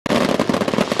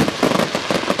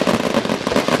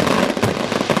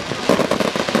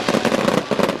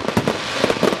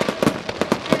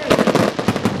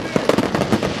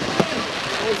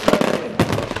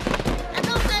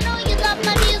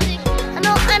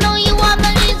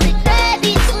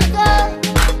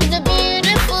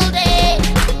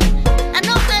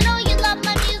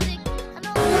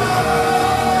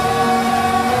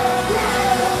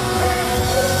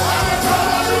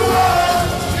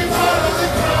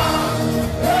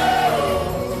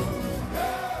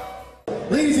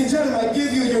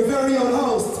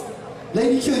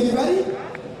Q, you ready?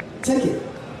 Take it.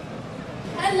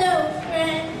 Hello,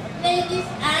 friends, ladies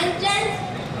and gents.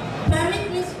 Permit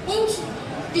me to introduce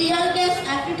the youngest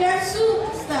African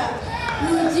superstar.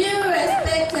 With due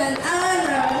respect and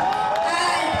honor,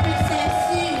 I present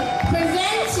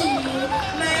to you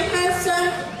my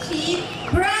handsome kid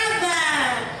brother,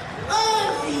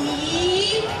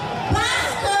 Ozzy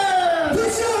Basco.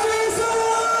 Put your hands up!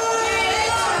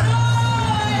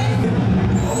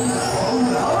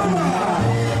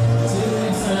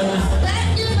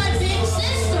 Thank you, my big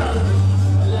sister.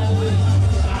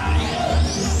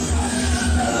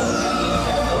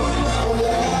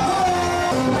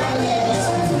 My name is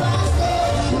Ozzy Basco.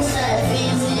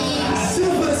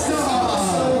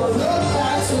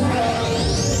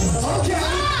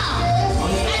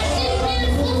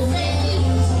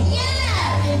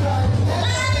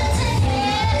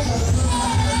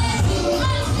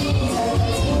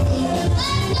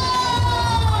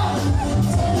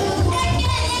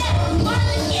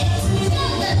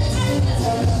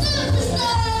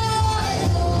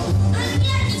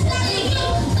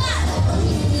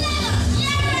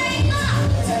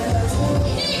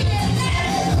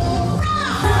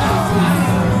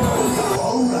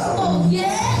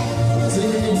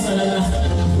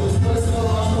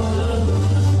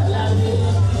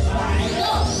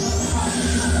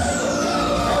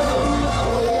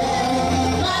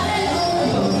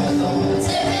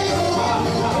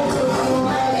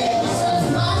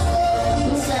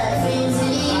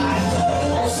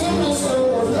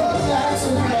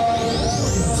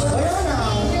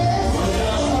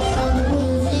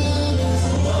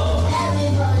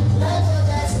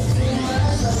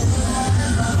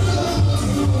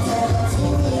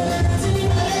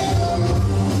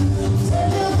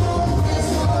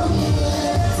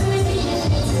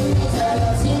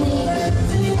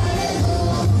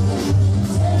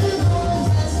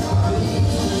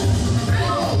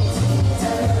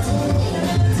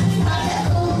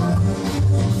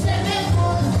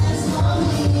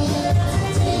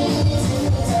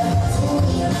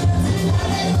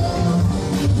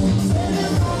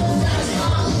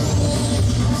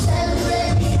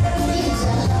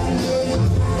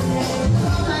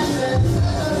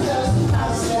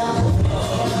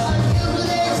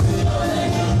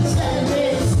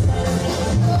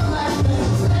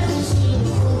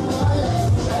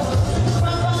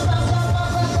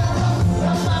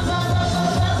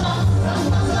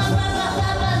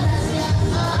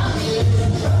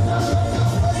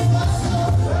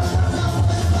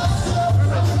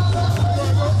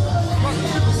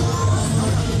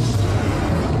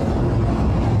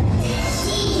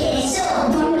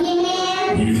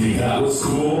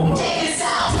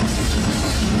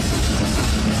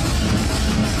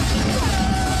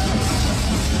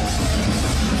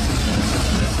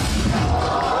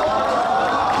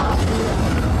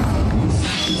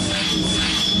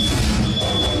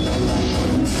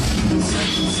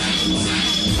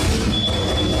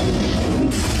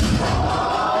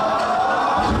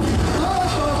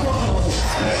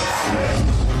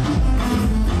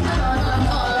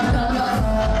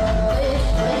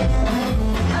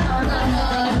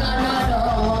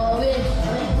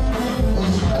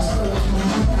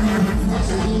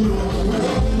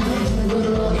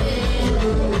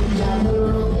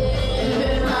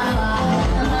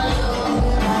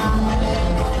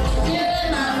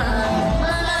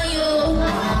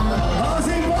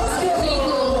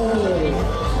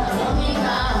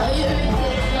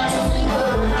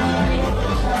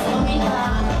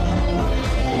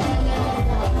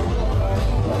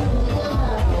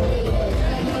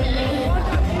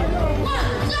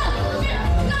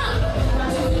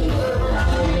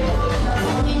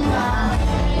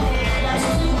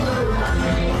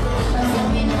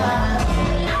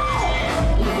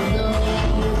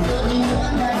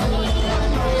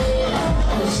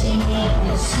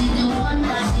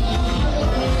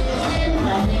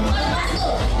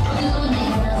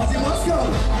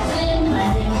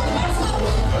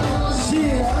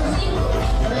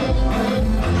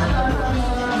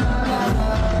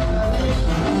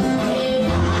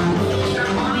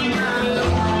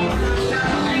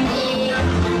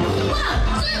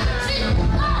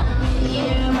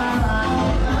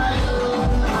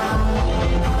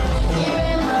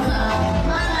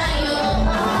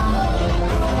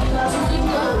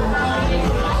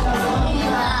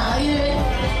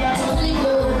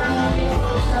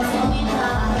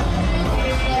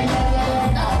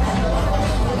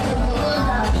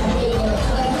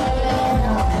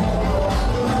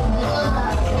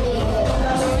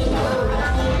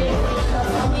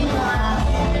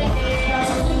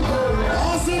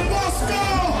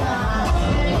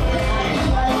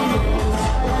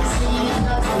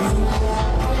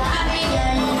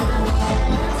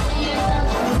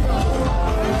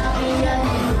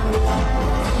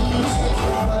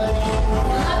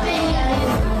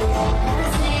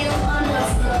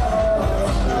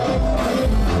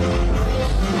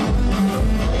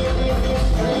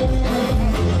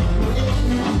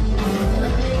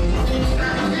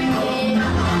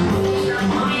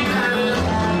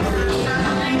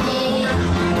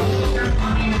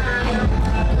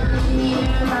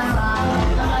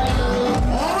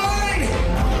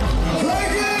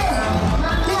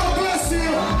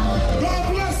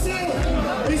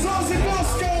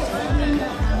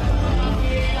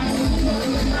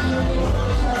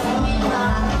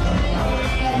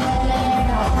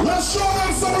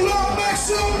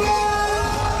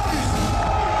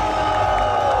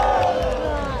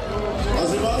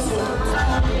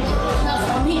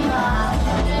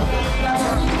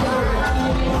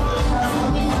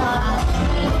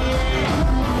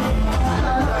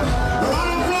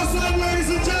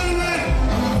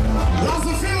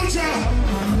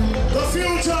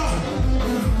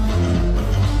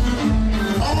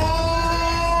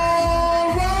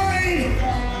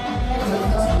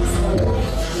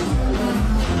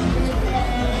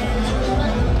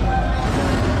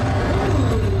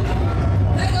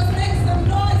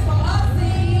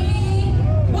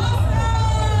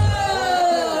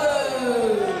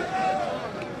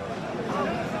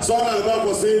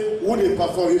 sing, who they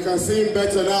perform, you can sing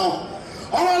better now.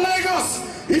 All right,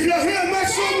 Lagos, if you're here, make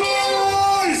some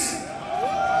noise.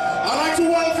 I'd like to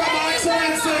welcome Her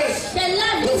Excellency,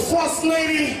 the First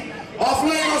Lady of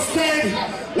Lagos State.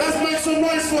 Let's make some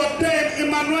noise for Dame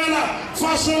Emanuela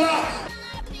Fashola.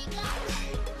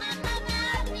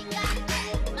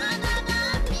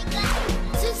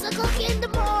 Since the clock in the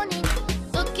morning.